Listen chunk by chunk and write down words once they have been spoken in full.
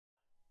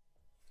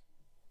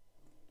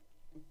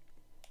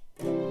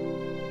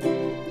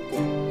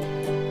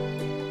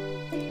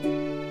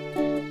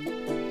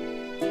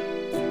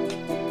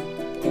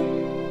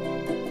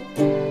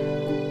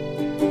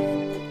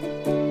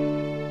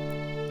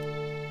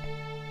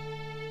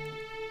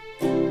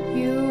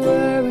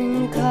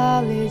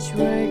college,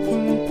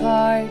 working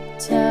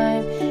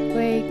part-time,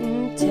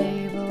 waiting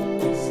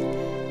tables.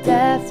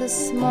 Left a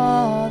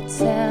small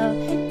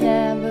town,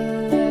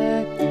 never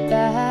looked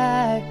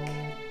back.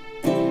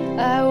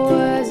 I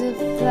was a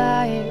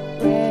fly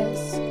at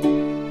risk,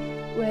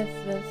 with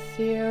the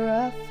fear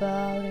of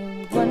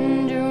falling.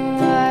 Wonder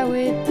why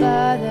we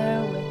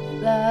bother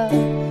with love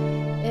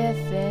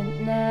if it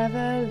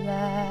never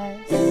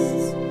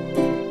lasts.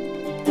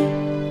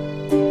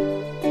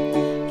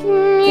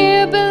 Can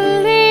you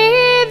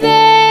believe it?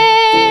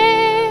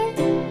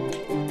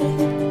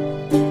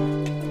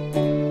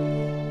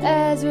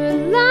 As we're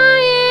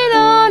lying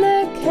on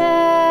a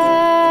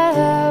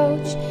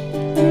couch,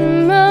 the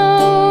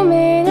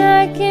moment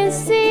I can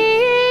see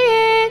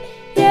it.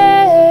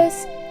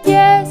 Yes,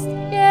 yes,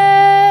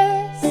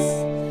 yes,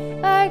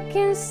 I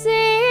can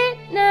see it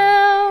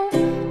now.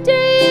 Do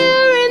you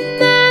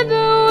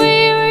remember we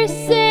were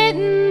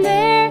sitting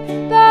there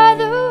by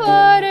the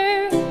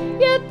water?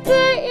 You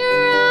put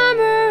your arm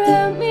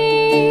around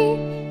me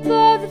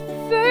for the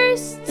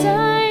first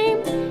time.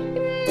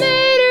 You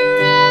made a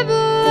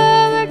rebel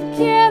of a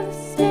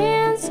careless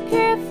man's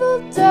careful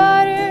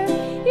daughter.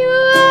 You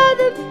are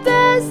the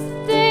best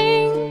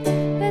thing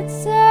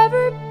that's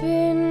ever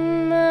been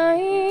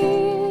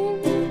mine.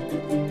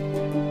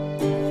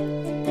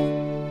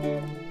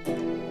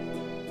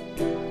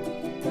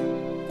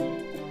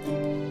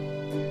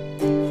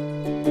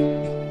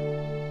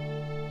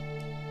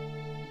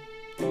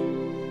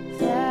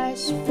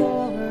 Flash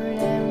forward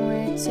and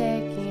we're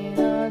taking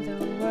on the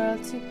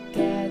world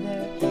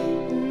together.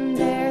 And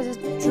there's a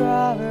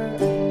drawer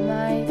of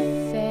my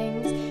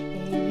things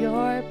in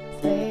your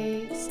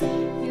place.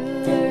 You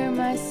learn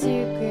my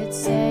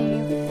secrets and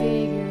you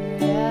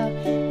figured out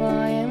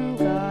why I'm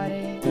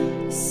guarded.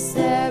 You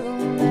said we'll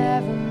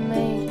never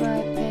make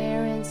my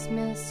parents'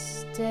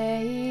 mistakes,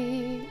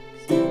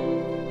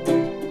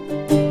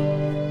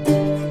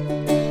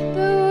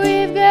 but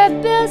we've got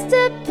bills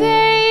to pay.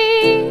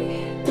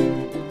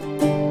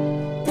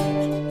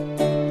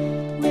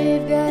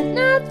 We've got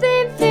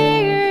nothing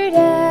figured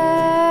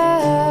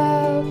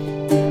out.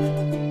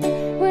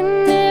 When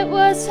it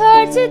was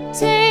hard to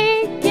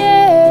take,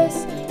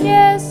 yes,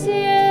 yes,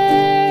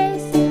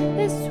 yes,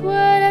 that's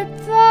what I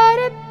thought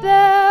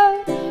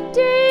about.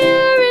 Do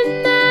you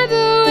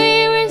remember we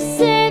were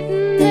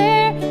sitting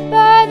there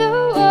by the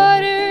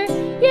water?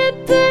 You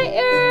put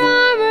your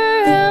arm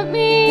around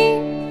me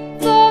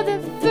for the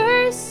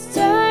first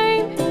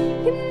time.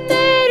 You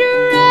made a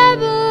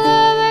rebel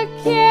of a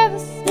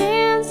careless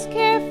man's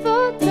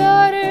careful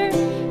daughter.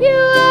 You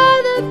are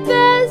the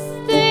best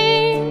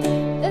thing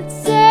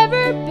that's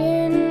ever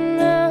been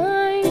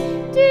mine.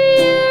 Do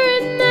you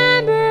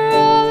remember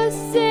all the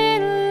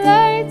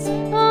satellites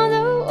on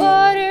the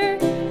water?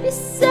 You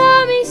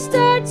saw me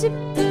start to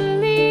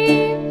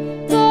believe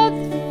for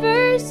the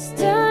first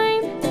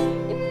time.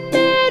 You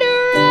made a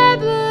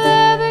rebel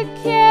of a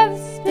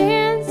careless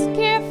man's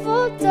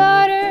careful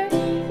daughter.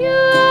 You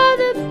are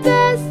the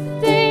best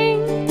thing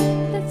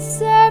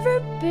that's ever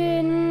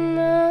been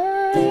mine.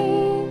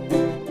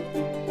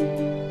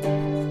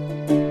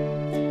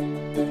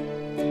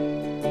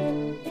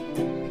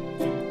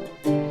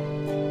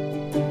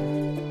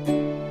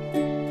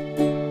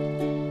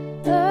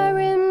 I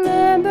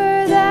remember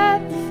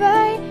that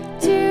fight,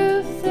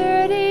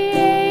 2:30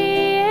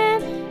 a.m.,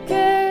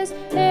 'cause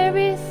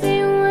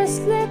everything was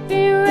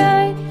slipping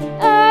right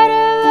out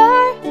of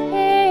our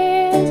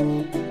hands.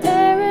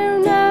 And we're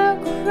now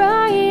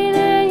crying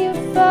and you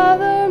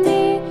follow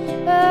me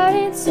out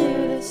into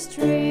the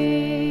street.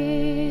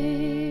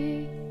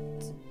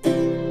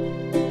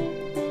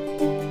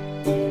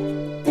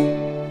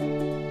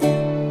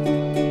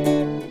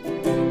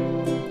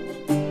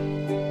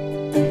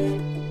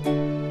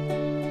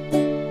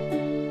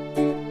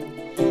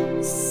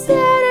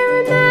 Said I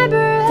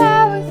remember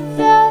how it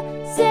felt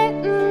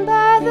sitting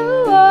by the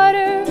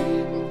water.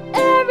 And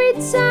every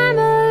time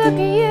I look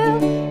at you,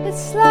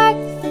 it's like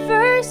the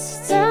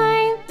first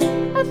time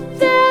I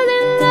fell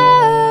in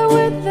love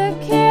with the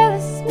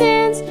careless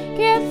man's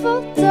careful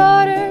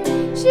daughter.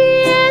 She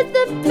is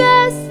the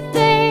best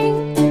thing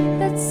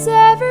that's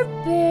ever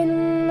been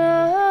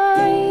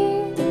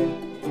mine.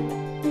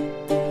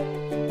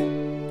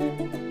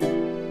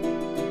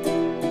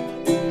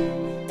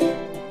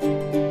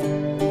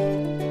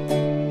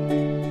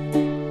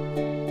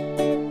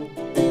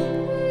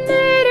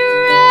 Made a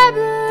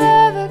rebel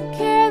of a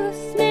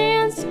careless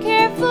man's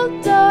careful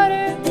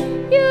daughter.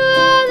 You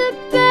are the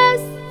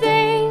best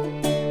thing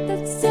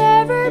that's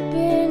ever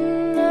been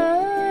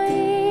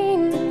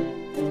mine.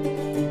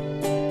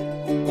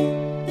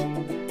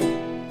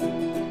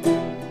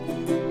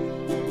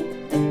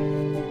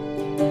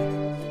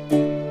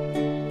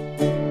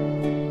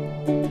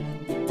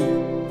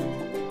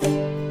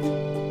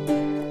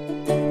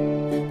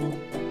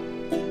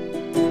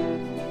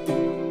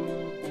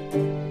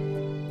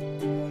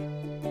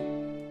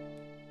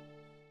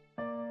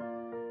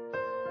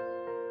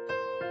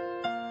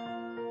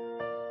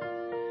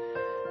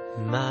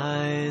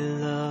 My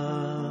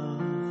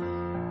love,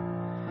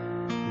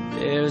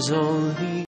 there's only